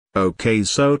Okay,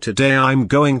 so today I'm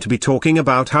going to be talking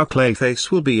about how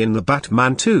Clayface will be in the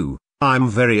Batman 2. I'm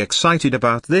very excited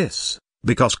about this,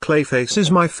 because Clayface is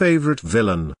my favorite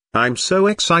villain. I'm so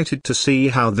excited to see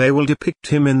how they will depict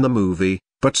him in the movie,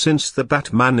 but since the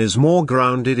Batman is more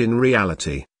grounded in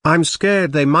reality, I'm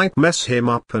scared they might mess him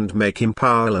up and make him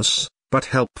powerless. But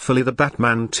helpfully the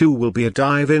Batman 2 will be a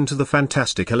dive into the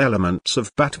fantastical elements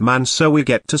of Batman, so we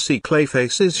get to see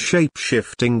Clayface's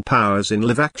shape-shifting powers in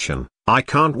live action. I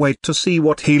can't wait to see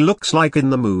what he looks like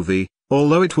in the movie,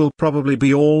 although it will probably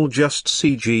be all just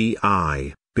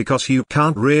CGI, because you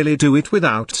can't really do it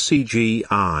without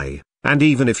CGI, and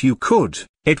even if you could,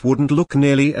 it wouldn't look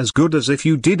nearly as good as if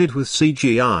you did it with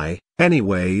CGI.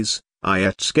 Anyways,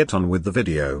 let's get on with the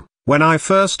video. When I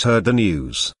first heard the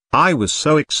news, I was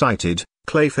so excited.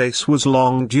 Clayface was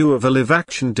long due of a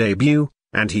live-action debut,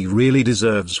 and he really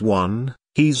deserves one.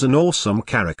 He's an awesome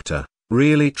character,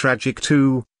 really tragic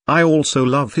too. I also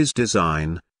love his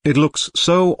design, it looks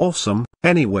so awesome.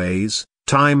 Anyways,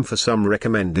 time for some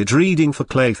recommended reading for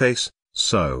Clayface.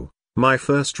 So, my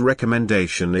first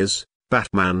recommendation is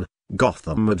Batman,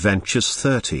 Gotham Adventures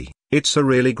 30. It's a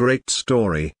really great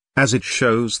story, as it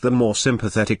shows the more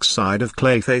sympathetic side of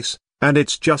Clayface, and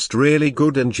it's just really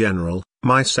good in general.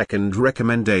 My second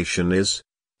recommendation is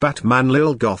Batman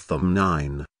Lil Gotham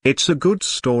 9. It's a good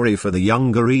story for the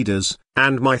younger readers.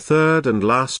 And my third and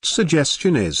last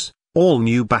suggestion is All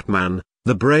New Batman,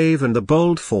 The Brave and the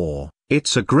Bold 4.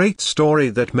 It's a great story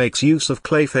that makes use of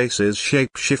Clayface's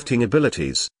shape-shifting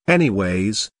abilities.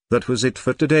 Anyways, that was it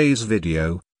for today's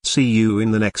video. See you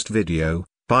in the next video.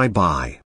 Bye bye.